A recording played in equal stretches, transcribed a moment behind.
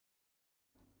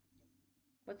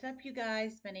What's up, you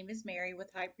guys? My name is Mary with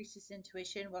High Priestess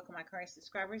Intuition. Welcome, my current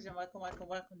subscribers, and welcome,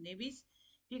 newbies.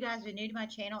 If you guys are new to my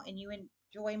channel and you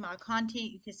enjoy my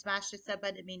content, you can smash the sub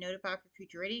button to be notified for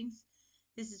future readings.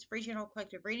 This is free general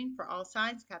collective reading for all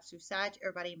signs, caps through Sag,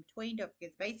 everybody in between. Don't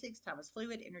forget the basics. Time is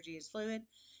fluid. Energy is fluid.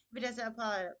 If it doesn't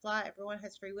apply, let it fly. Everyone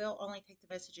has free will. Only take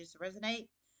the messages that resonate.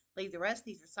 Leave the rest.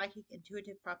 These are psychic,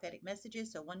 intuitive, prophetic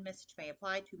messages. So one message may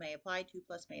apply, two may apply, two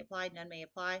plus may apply, none may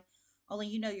apply. Only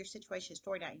you know your situation,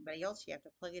 story, not anybody else. You have to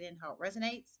plug it in how it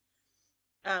resonates.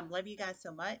 Love you guys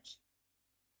so much.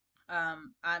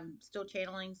 I'm still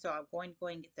channeling, so I'm going to go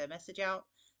and get the message out.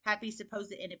 Happy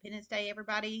supposed Independence Day,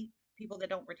 everybody. People that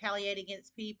don't retaliate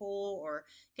against people or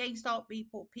gang stalk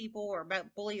people or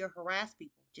bully or harass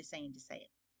people. Just saying,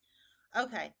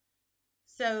 Okay.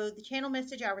 So the channel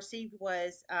message I received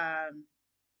was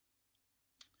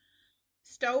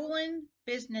stolen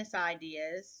business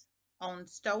ideas on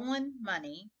stolen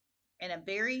money in a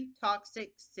very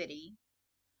toxic city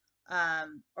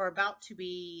are about to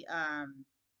be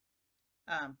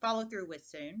followed through with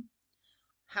soon.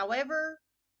 However,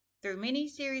 through many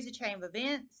series of chain of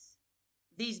events,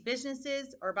 these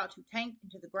businesses are about to tank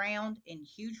into the ground in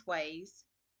huge ways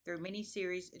through many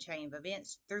series of chain of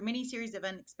events, through many series of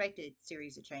unexpected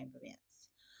series of chain of events.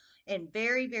 In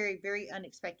very, very, very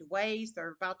unexpected ways,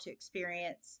 they're about to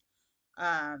experience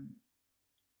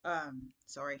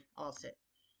sorry, I lost it.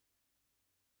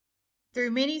 Through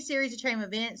many series of chain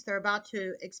events, they're about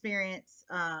to experience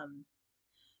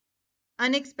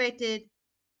unexpected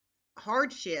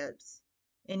hardships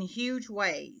in huge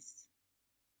ways.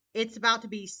 It's about to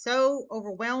be so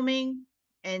overwhelming,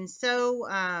 and so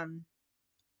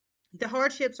the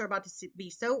hardships are about to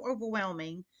be so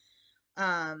overwhelming,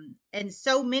 and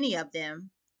so many of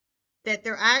them that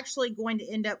they're actually going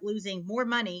to end up losing more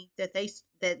money than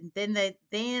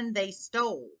they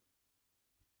stole.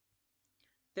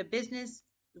 The businesses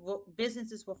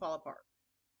will fall apart.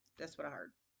 That's what I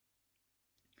heard.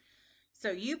 So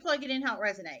you plug it in how it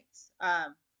resonates.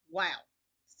 Wow.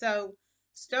 So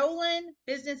stolen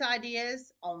business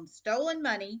ideas on stolen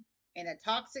money in a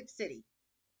toxic city.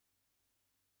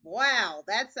 Wow,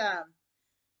 that's a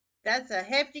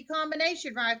hefty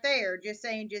combination right there. Just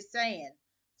saying.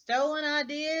 Stolen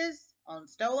ideas on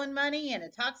stolen money in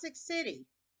a toxic city.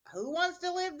 Who wants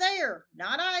to live there?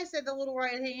 Not I, said the little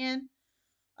right hand.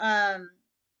 I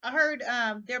heard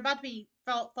they're about to be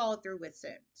followed through with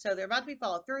soon. So they're about to be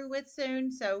followed through with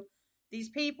soon. So these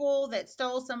people that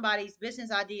stole somebody's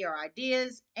business idea or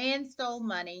ideas and stole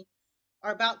money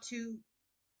are about to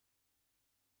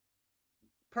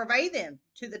purvey them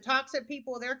to the toxic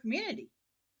people of their community.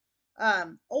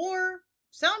 Or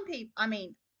some people, I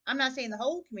mean, I'm not saying the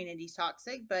whole community is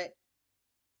toxic, but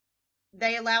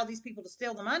they allow these people to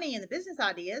steal the money and the business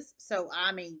ideas. So,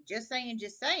 I mean, just saying.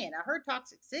 I heard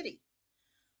toxic city.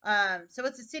 So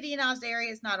it's a cityanized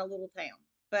area. It's not a little town.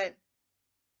 But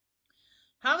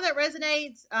however that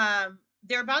resonates,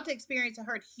 they're about to experience, I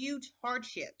heard, huge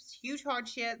hardships.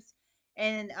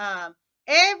 And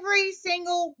every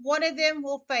single one of them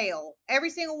will fail.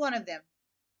 Every single one of them.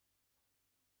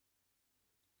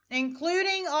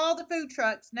 Including all the food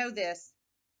trucks. Know this.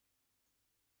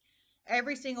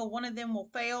 Every single one of them will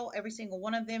fail. Every single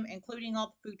one of them, including all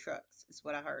the food trucks, is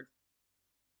what I heard.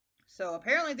 So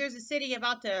apparently there's a city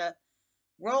about to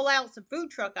roll out some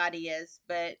food truck ideas,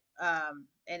 but and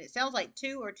it sounds like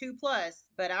 2 or 2 plus,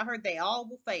 but I heard they all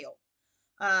will fail.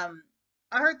 I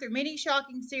heard through many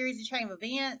shocking series of chain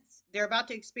events, they're about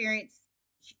to experience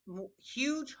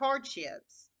huge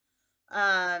hardships.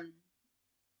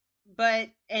 But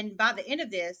by the end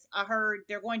of this, I heard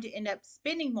they're going to end up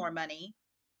spending more money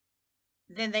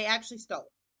than they actually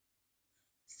stole.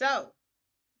 So,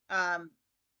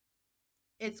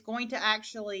 it's going to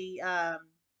actually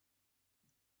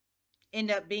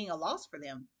end up being a loss for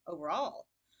them overall.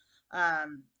 I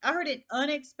heard in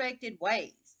unexpected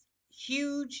ways,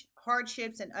 huge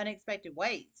hardships in unexpected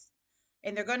ways.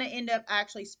 And they're going to end up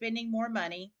actually spending more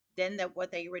money than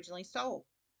what they originally stole.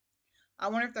 I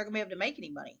wonder if they're going to be able to make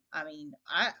any money. I mean,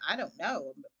 I don't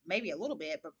know. Maybe a little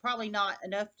bit, but probably not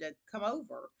enough to come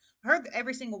over. I heard that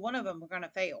every single one of them are going to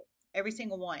fail. Every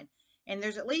single one. And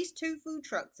there's at least 2 food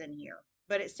trucks in here.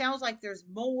 But it sounds like there's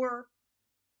more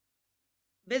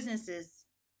businesses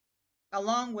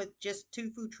along with just 2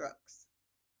 food trucks.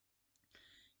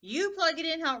 You plug it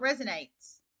in how it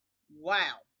resonates.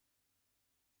 Wow.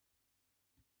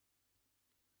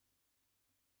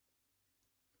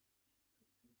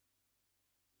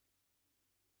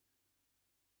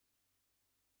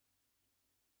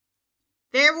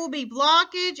 There will be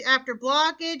blockage after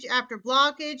blockage after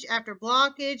blockage after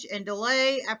blockage and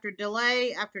delay after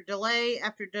delay after delay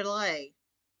after delay.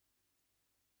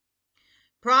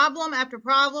 Problem after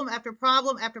problem after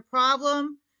problem after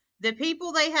problem. The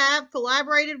people they have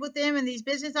collaborated with them in these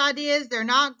business ideas, they're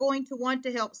not going to want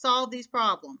to help solve these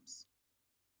problems.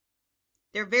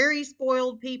 They're very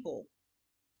spoiled people.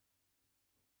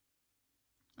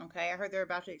 Okay, I heard they're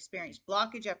about to experience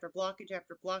blockage after blockage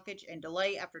after blockage and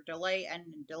delay after delay and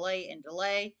delay and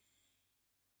delay.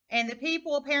 And the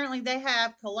people apparently they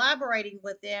have collaborating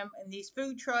with them in these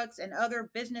food trucks and other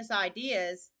business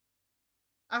ideas.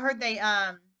 I heard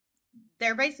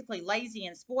they're basically lazy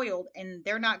and spoiled and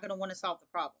they're not going to want to solve the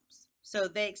problems. So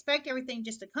they expect everything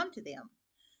just to come to them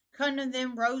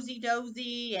rosy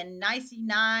dozy and nicey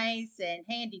nice and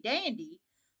handy dandy,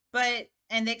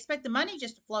 and they expect the money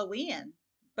just to flow in,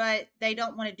 but they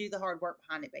don't want to do the hard work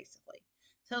behind it basically.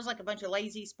 Sounds like a bunch of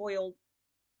lazy, spoiled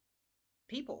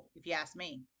people, if you ask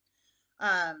me.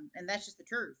 And that's just the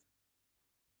truth.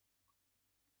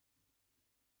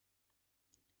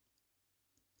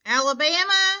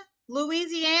 Alabama,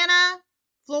 Louisiana,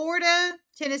 Florida,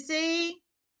 Tennessee.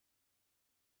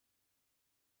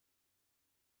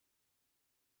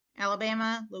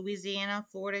 Alabama, Louisiana,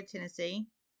 Florida, Tennessee.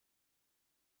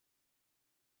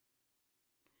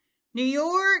 New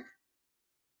York,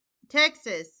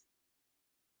 Texas,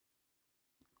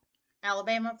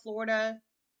 Alabama, Florida,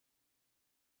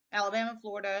 Alabama,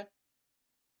 Florida,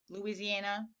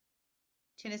 Louisiana,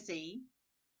 Tennessee,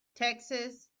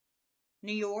 Texas,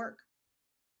 New York.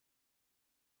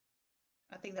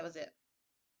 I think that was it.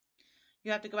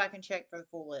 You have to go back and check for the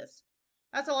full list.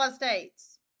 That's a lot of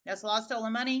states. That's a lot of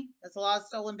stolen money. That's a lot of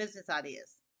stolen business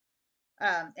ideas.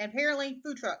 And apparently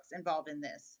food trucks involved in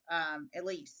this, at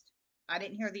least. I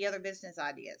didn't hear the other business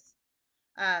ideas.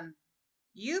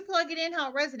 You plug it in how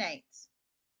it resonates.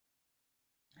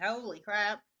 Holy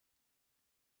crap.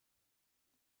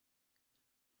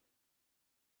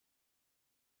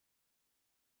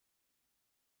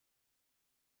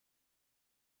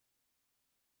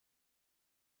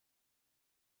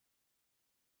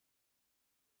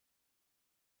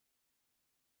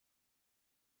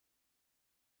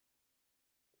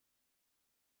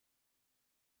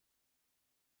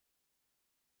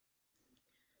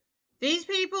 These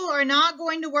people are not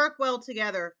going to work well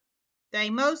together. They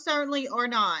most certainly are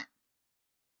not.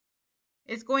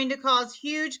 It's going to cause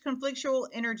huge conflictual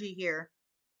energy here.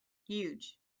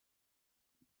 Huge.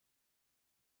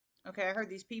 Okay, I heard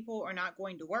these people are not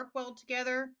going to work well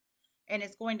together, and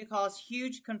it's going to cause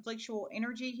huge conflictual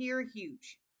energy here.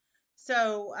 Huge.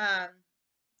 So,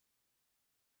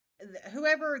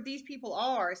 whoever these people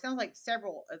are, it sounds like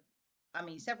several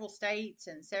states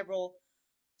and several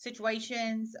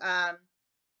situations.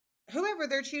 Whoever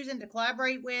they're choosing to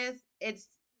collaborate with, it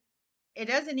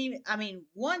doesn't even. I mean,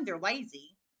 one, they're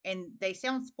lazy and they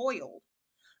sound spoiled.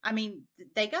 I mean,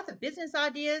 they got the business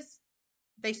ideas.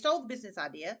 They stole the business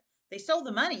idea. They stole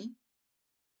the money.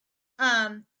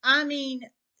 I mean,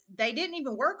 they didn't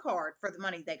even work hard for the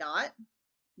money they got,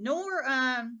 nor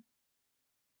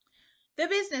the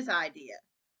business idea.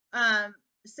 And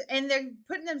they're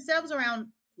putting themselves around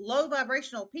low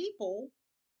vibrational people,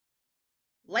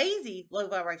 lazy low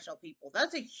vibrational people.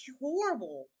 That's a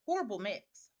horrible, horrible mix.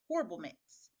 Horrible mix.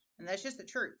 And that's just the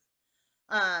truth.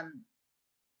 Um,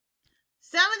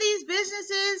 some of these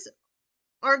businesses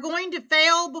are going to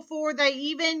fail before they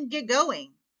even get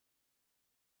going.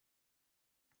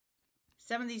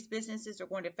 Some of these businesses are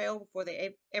going to fail before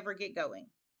they ever get going.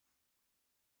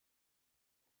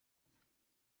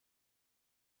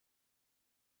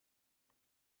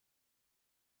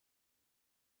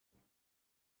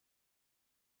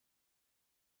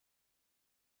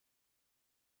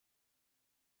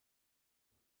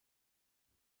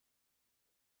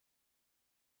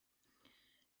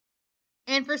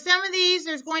 And for some of these,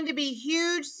 there's going to be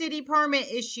huge city permit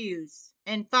issues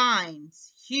and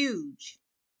fines. Huge.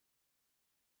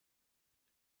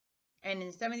 And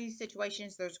in some of these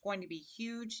situations, there's going to be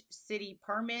huge city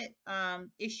permit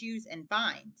issues and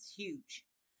fines. Huge.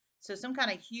 So some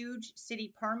kind of huge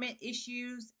city permit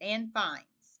issues and fines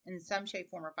in some shape,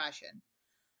 form, or fashion.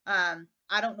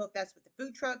 I don't know if that's with the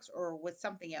food trucks or with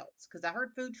something else, because I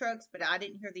heard food trucks, but I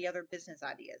didn't hear the other business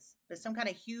ideas. But some kind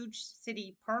of huge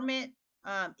city permit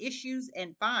issues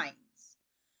and fines.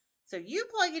 So you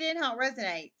plug it in how it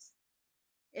resonates.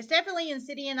 It's definitely in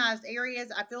city-ionized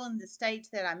areas. I feel in the states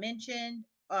that I mentioned.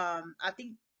 I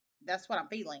think that's what I'm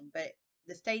feeling, but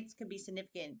the states could be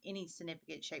significant in any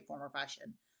significant shape, form, or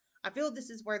fashion. I feel this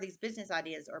is where these business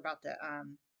ideas are about to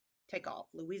take off.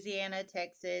 Louisiana,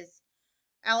 Texas,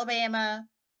 Alabama,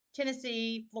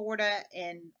 Tennessee, Florida,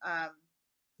 and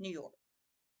New York.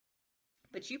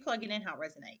 But you plug it in how it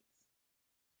resonates.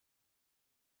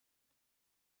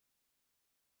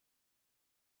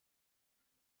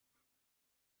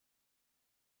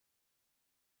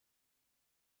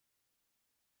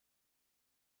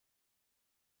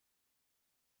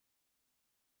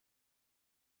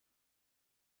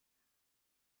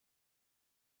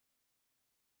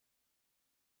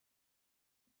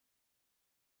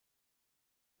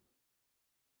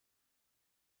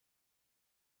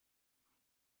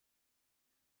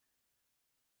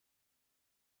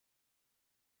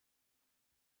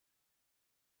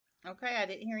 Okay, I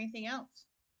didn't hear anything else.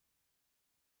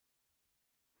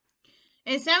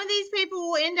 And some of these people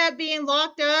will end up being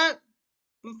locked up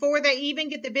before they even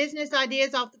get the business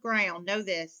ideas off the ground. Know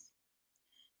this.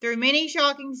 Through many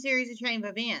shocking series of chain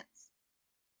of events.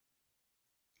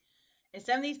 And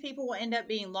some of these people will end up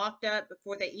being locked up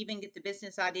before they even get the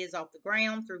business ideas off the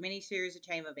ground through many series of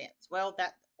chain of events. Well,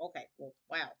 okay. Well,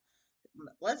 wow.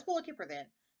 Let's pull a kipper then.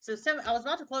 So I was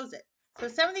about to close it. So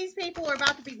some of these people are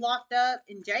about to be locked up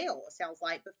in jail, it sounds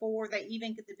like, before they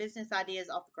even get the business ideas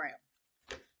off the ground.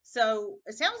 So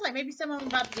it sounds like maybe some of them are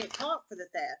about to get caught for the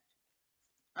theft,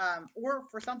 or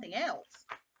for something else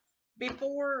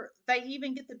before they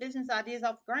even get the business ideas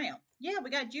off the ground. Yeah, we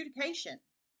got adjudication.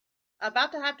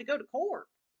 About to have to go to court.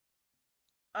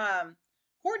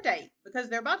 Court date because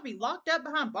they're about to be locked up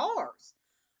behind bars.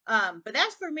 But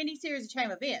that's through many series of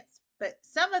chain events. But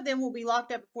some of them will be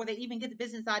locked up before they even get the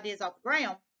business ideas off the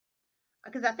ground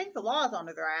because I think the law is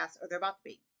under their ass, or they're about to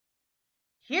be.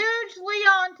 Hugely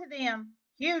on to them.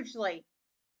 Hugely.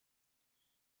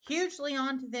 Hugely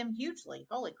on to them. Hugely.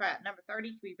 Holy crap. Number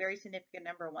 30 could be a very significant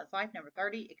number in one's life. Number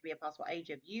 30, it could be a possible age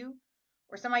of you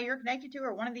or somebody you're connected to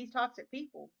or one of these toxic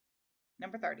people.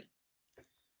 Number 30.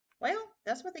 Well,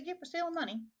 that's what they get for stealing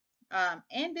money,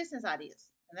 and business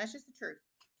ideas. And that's just the truth.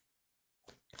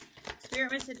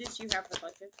 Spirit messages you have for the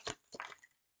collective.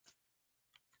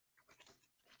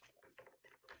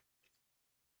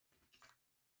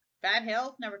 Bad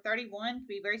health, number 31, could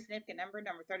be a very significant number.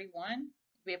 Number 31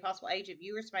 could be a possible age of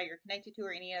you or somebody you're connected to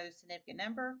or any other significant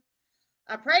number.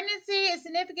 A pregnancy is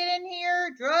significant in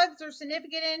here. Drugs are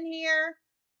significant in here.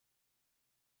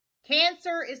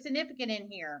 Cancer is significant in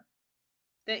here.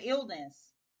 The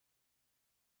illness.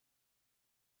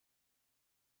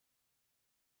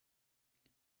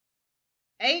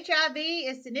 HIV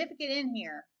is significant in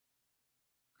here.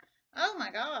 Oh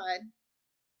my God.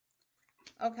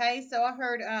 Okay, so I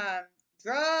heard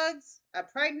drugs, a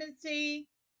pregnancy,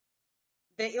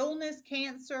 the illness,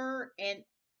 cancer, and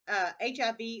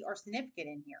HIV are significant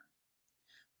in here.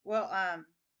 Well,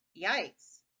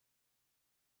 yikes.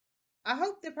 I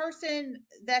hope the person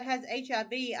that has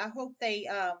HIV,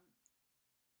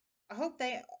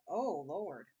 oh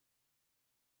Lord.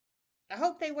 I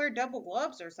hope they wear double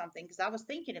gloves or something because I was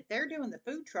thinking if they're doing the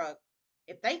food truck,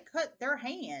 if they cut their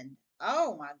hand,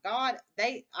 oh my God,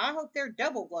 I hope they're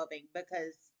double gloving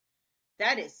because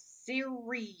that is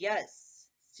serious.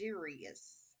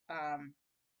 Serious. I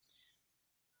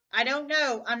don't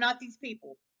know. I'm not these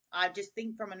people. I just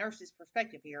think from a nurse's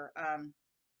perspective here.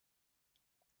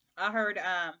 I heard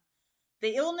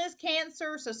the illness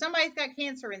cancer. So somebody's got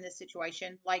cancer in this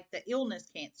situation, like the illness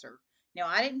cancer. Now,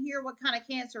 I didn't hear what kind of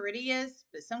cancer it is,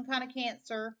 but some kind of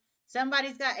cancer.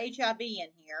 Somebody's got HIV in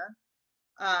here.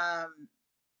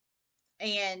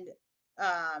 And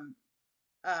um,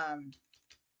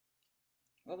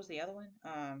 what was the other one?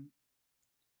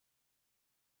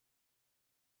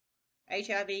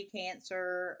 HIV,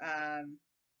 cancer.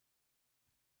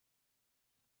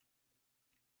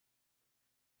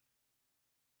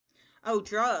 Oh,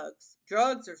 drugs.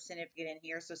 Drugs are significant in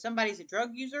here. So somebody's a drug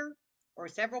user, or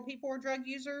several people are drug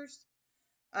users.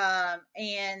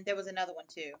 And there was another one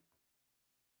too.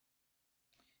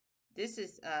 This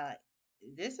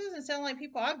doesn't sound like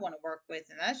people I'd want to work with,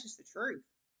 and that's just the truth.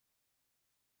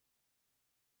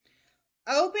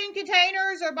 Open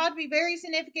containers are about to be very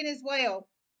significant as well.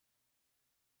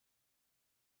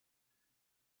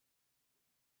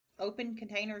 Open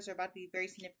containers are about to be very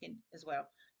significant as well.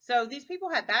 So these people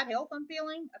have bad health, I'm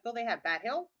feeling. I feel they have bad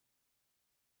health.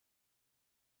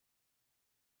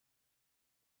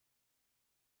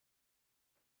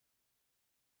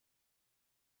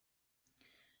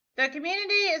 The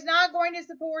community is not going to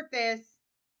support this.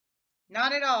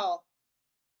 Not at all.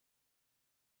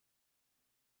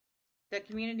 The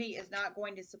community is not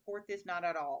going to support this. Not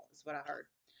at all, is what I heard.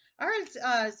 I heard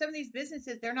some of these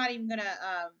businesses, they're not even going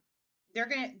to, they're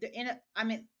going to end up,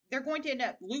 they're going to end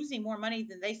up losing more money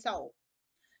than they sold.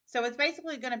 So it's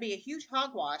basically going to be a huge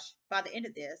hogwash by the end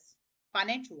of this,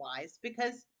 financial wise,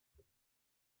 because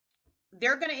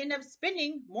they're going to end up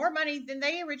spending more money than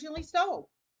they originally stole.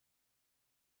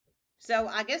 So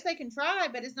I guess they can try,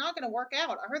 but it's not going to work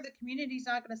out. I heard the community's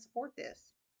not going to support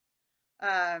this.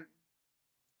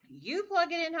 You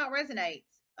plug it in how it resonates.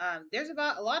 There's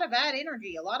about a lot of bad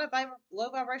energy, a lot of low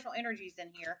vibrational energies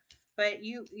in here, but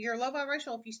you're low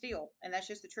vibrational if you steal, and that's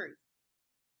just the truth.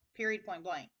 Period, point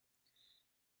blank.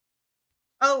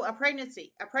 Oh, a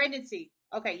pregnancy.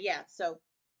 Okay, yeah. So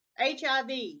HIV.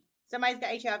 Somebody's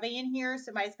got HIV in here.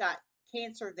 Somebody's got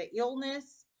cancer, the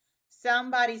illness.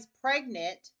 Somebody's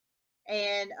pregnant,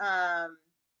 and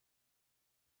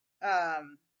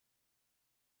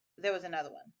there was another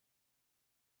one.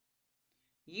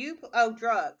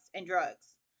 Drugs and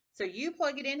drugs. So you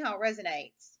plug it in how it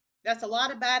resonates. That's a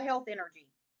lot of bad health energy.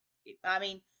 I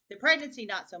mean, the pregnancy,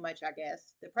 not so much, I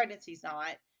guess. The pregnancy's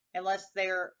not, unless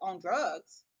they're on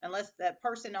drugs, unless the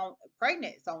person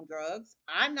pregnant is on drugs.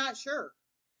 I'm not sure.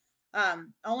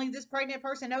 Only this pregnant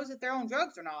person knows if they're on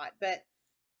drugs or not, but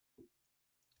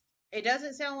it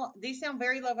doesn't sound, these sound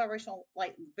very low vibrational,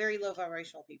 like very low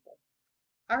vibrational people.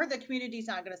 I heard the community's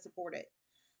not going to support it.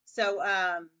 So,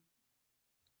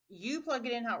 you plug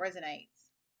it in how it resonates.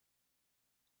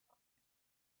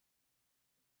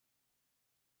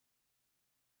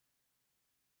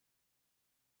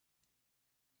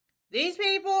 These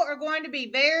people are going to be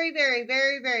very, very,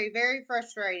 very, very, very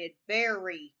frustrated.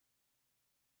 Very.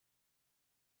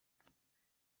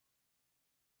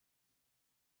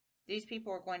 These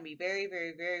people are going to be very,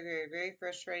 very, very, very, very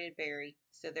frustrated. Very.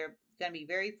 So they're going to be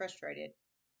very frustrated.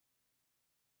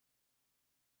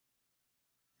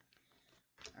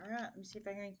 All right. Let me see if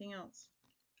I hear anything else.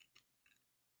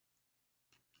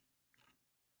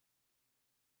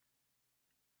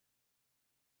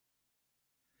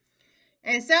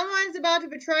 And someone's about to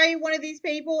betray one of these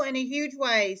people in a huge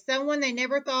way. Someone they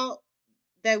never thought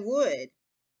they would.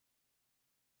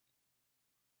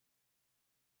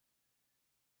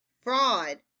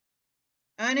 Fraud.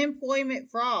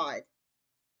 Unemployment fraud.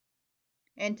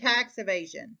 And tax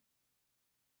evasion.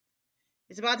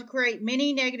 It's about to create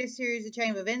many negative series of chain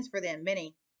of events for them.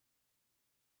 Many.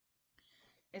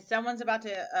 And someone's about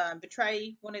to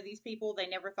betray one of these people they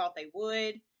never thought they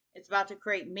would. It's about to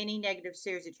create many negative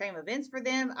series of chain of events for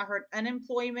them. I heard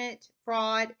unemployment,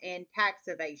 fraud, and tax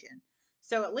evasion.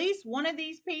 So at least one of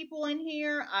these people in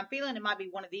here, I'm feeling it might be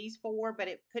one of these four, but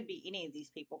it could be any of these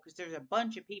people because there's a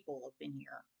bunch of people up in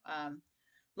here.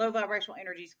 Low vibrational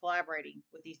energies collaborating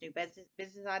with these new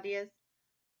business ideas.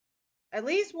 At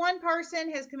least one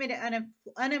person has committed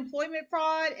unemployment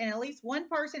fraud, and at least one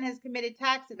person has committed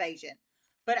tax evasion.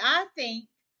 But I think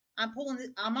I'm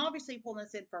obviously pulling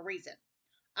this in for a reason.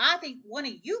 I think one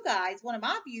of you guys, one of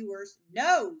my viewers,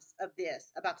 knows of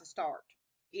this about to start,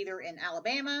 either in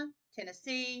Alabama,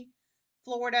 Tennessee,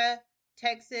 Florida,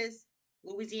 Texas,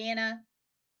 Louisiana,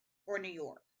 or New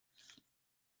York.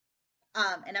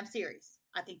 And I'm serious.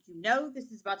 I think you know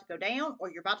this is about to go down,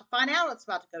 or you're about to find out it's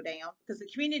about to go down because the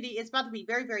community is about to be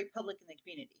very, very public in the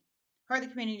community. The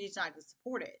community is not going to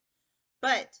support it,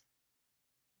 but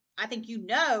I think you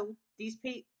know these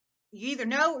people. You either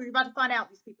know or you're about to find out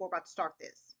these people are about to start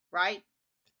this, right?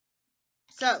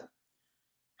 So,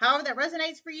 however that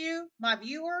resonates for you, my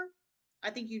viewer, I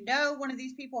think you know one of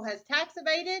these people has tax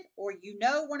evaded, or you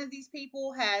know one of these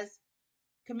people has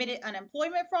committed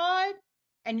unemployment fraud,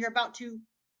 and you're about to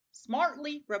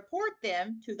smartly report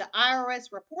them to the IRS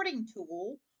reporting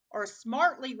tool, or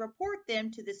smartly report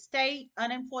them to the state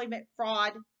unemployment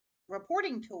fraud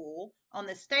reporting tool on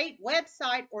the state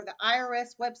website or the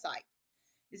IRS website.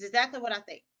 Is exactly what I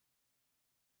think.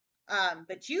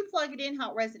 But you plug it in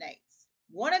how it resonates.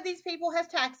 One of these people has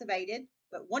tax evaded,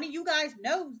 but one of you guys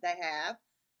knows they have.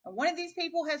 And one of these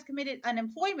people has committed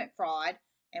unemployment fraud,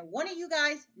 and one of you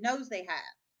guys knows they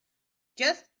have.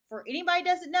 Just for anybody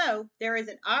doesn't know, there is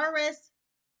an IRS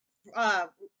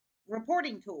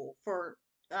reporting tool for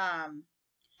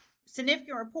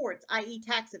significant reports, i.e.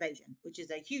 tax evasion, which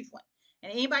is a huge one.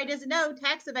 And anybody doesn't know,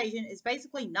 tax evasion is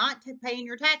basically not paying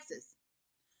your taxes.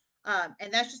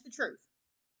 And that's just the truth.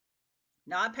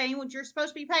 Not paying what you're supposed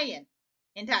to be paying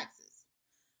in taxes.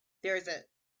 There's a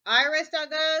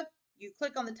irs.gov. You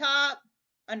click on the top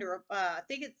under, I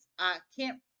think it's, I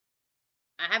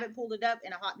haven't pulled it up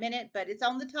in a hot minute, but it's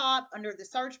on the top under the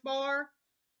search bar.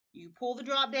 You pull the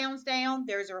drop downs down.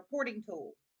 There's a reporting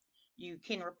tool. You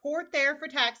can report there for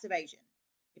tax evasion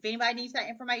if anybody needs that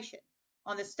information.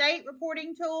 On the state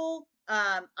reporting tool,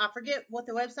 I forget what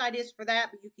the website is for that,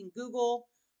 but you can Google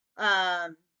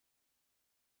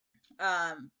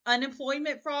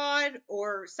unemployment fraud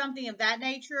or something of that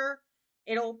nature.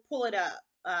 It'll pull it up.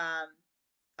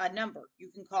 A number you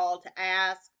can call to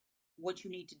ask what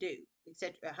you need to do,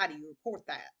 etc. How do you report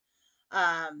that?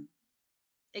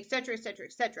 Etc. Etc.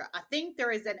 Etc. I think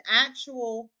there is an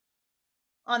actual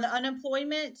on the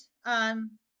unemployment.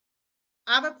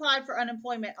 I've applied for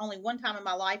unemployment only one time in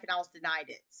my life, and I was denied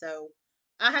it. So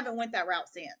I haven't went that route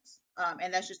since,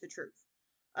 and that's just the truth.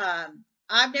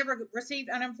 I've never received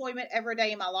unemployment every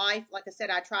day in my life. Like I said,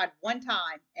 I tried one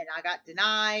time and I got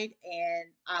denied,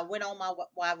 and I went on my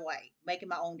way, making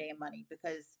my own damn money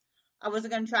because I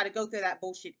wasn't going to try to go through that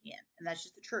bullshit again. And that's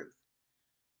just the truth.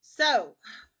 So,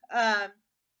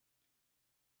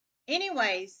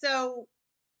 anyway, so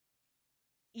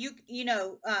you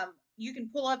can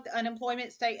pull up the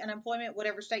unemployment, state unemployment,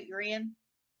 whatever state you're in.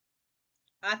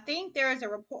 I think there is a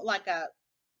report, like a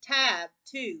tab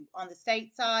too, on the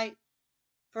state side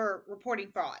for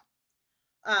reporting fraud.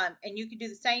 And you can do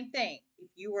the same thing if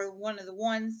you are one of the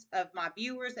ones of my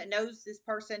viewers that knows this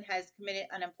person has committed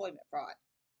unemployment fraud.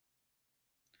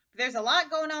 But there's a lot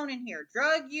going on in here: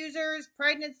 drug users,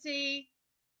 pregnancy,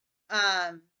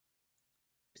 um,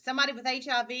 somebody with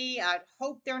HIV. I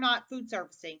hope they're not food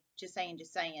servicing. Just saying,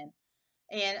 just saying.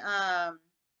 And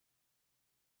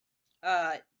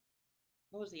uh,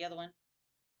 what was the other one?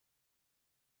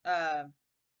 Uh,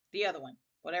 the other one,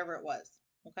 whatever it was.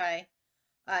 Okay.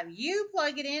 You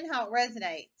plug it in how it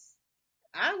resonates.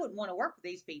 I wouldn't want to work with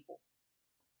these people.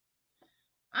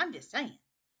 I'm just saying.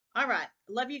 All right.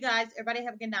 Love you guys. Everybody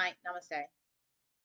have a good night. Namaste.